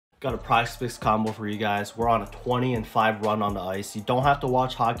Got a PrizePicks combo for you guys. We're on a 20-5 run on the ice. You don't have to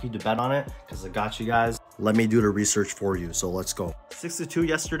watch hockey to bet on it because I got you guys. Let me do the research for you, so let's go. 6-2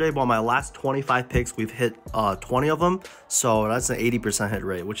 yesterday, but on my last 25 picks, we've hit 20 of them. So that's an 80% hit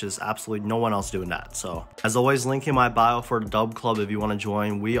rate, which is absolutely no one else doing that. So as always, link in my bio for the Dub Club if you want to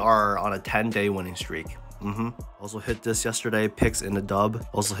join. We are on a 10-day winning streak. Also hit this yesterday, picks in the dub.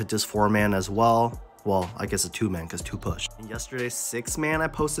 Also hit this 4-man as well. Well, I guess a 2-man because 2 push. And yesterday's 6-man I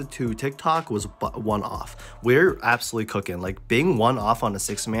posted to TikTok was 1 off. We're absolutely cooking. Like, being 1 off on a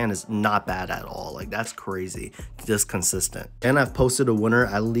 6-man is not bad at all. Like, that's crazy. Just consistent. And I've posted a winner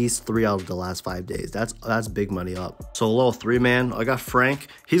at least 3 out of the last 5 days. That's big money up. So a little 3-man. I got Frank.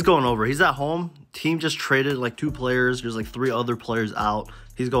 He's going over. He's at home. Team just traded like 2 players. There's like 3 other players out.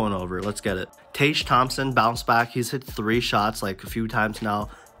 He's going over. Let's get it. Tage Thompson bounced back. He's hit 3 shots like a few times now.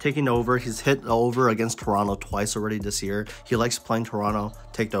 Taking over. He's hit over against Toronto twice already this year. He likes playing Toronto.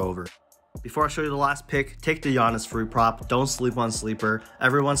 Take the over. Before I show you the last pick, take the Giannis free prop. Don't sleep on sleeper.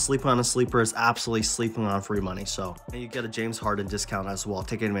 Everyone sleeping on a sleeper is absolutely sleeping on free money. So, and you get a James Harden discount as well.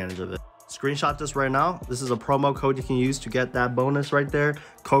 Take advantage of it. Screenshot this right now. This is a promo code you can use to get that bonus right there.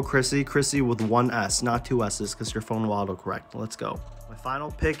 Code Chrissy with 1 S, not 2 S's, because your phone will autocorrect. Let's go. My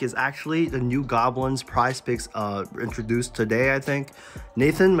final pick is actually the new Goblins PrizePicks introduced today, I think.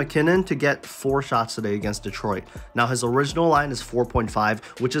 Nathan McKinnon to get 4 shots today against Detroit. Now, his original line is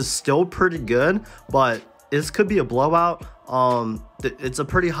 4.5, which is still pretty good, but this could be a blowout. It's a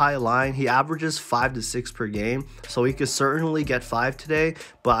pretty high line. He averages 5 to 6 per game, so he could certainly get 5 today,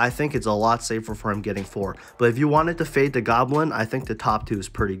 but I think it's a lot safer for him getting 4. But if you wanted to fade the Goblin, I think the top 2 is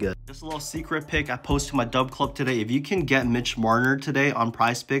pretty good. Just a little secret pick I posted to my Dub Club today. If you can get Mitch Marner today on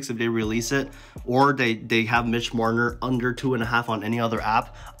PrizePicks, if they release it, or they have Mitch Marner under 2.5 on any other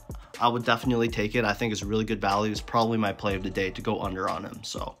app, I would definitely take it. I think it's really good value. It's probably my play of the day to go under on him.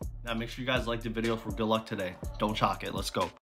 So now make sure you guys like the video for good luck today. Don't chalk it. Let's go.